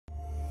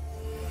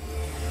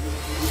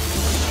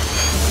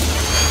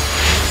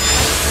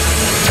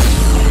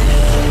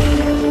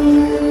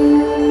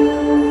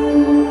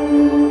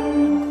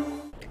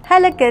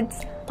Hello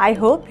kids, I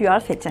hope you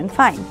are fit and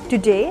fine.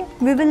 Today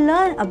we will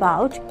learn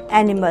about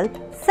animal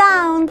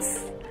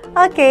sounds.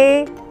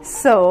 Okay,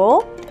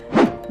 so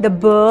the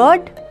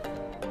bird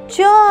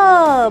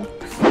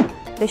chirps,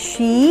 the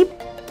sheep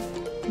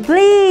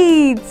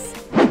bleats,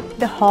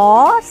 the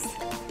horse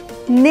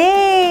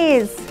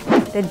neighs,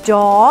 the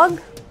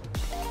dog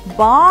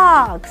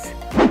barks,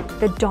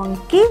 the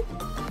donkey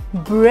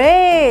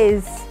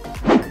brays,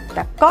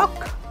 the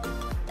cock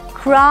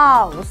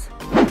crows,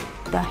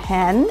 the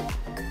hen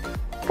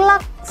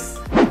clucks,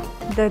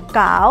 the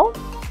cow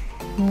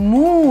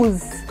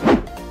moos,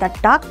 the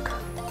duck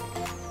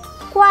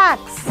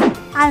quacks,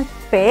 and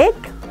pig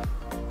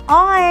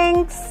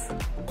oinks.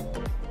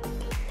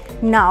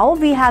 Now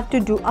we have to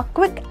do a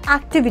quick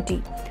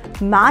activity.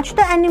 Match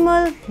the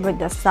animal with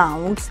the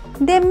sounds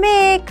they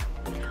make.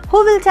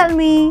 Who will tell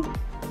me?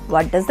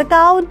 What does the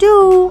cow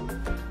do?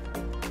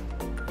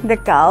 The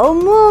cow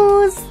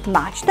moos.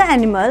 Match the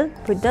animal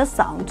with the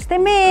sounds they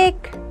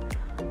make.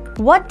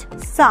 What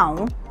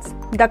sounds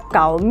the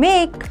cow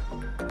make?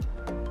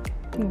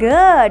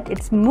 Good,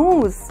 it's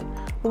moos.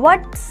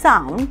 What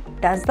sound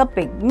does the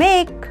pig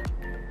make?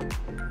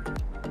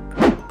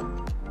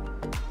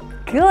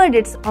 Good,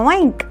 it's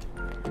oink.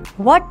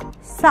 What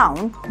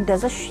sound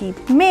does a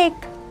sheep make?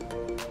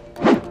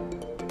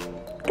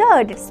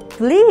 Good, it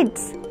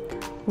bleats.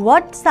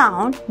 What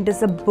sound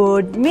does a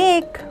bird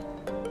make?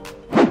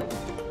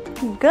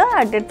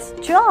 Good, it's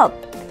chirp.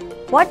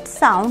 What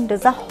sound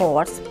does a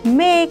horse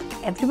make?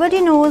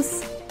 Everybody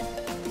knows.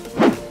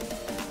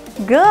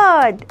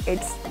 Good,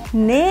 it's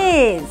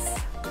neighs.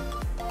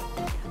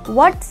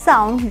 What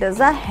sound does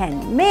a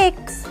hen make?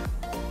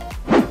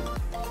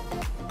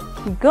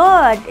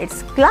 Good,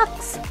 it's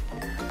clucks.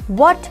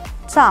 What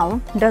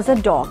sound does a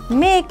dog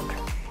make?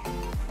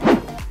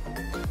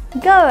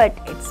 Good,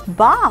 it's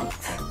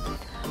barks.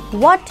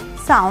 What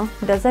sound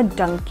does a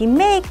donkey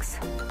make?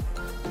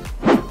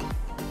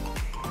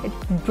 It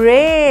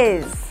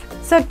brays.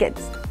 So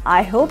kids,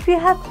 I hope you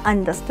have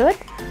understood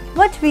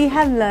what we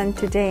have learned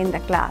today in the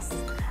class,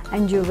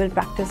 and you will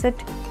practice it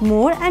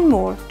more and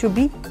more to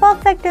be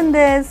perfect in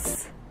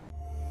this.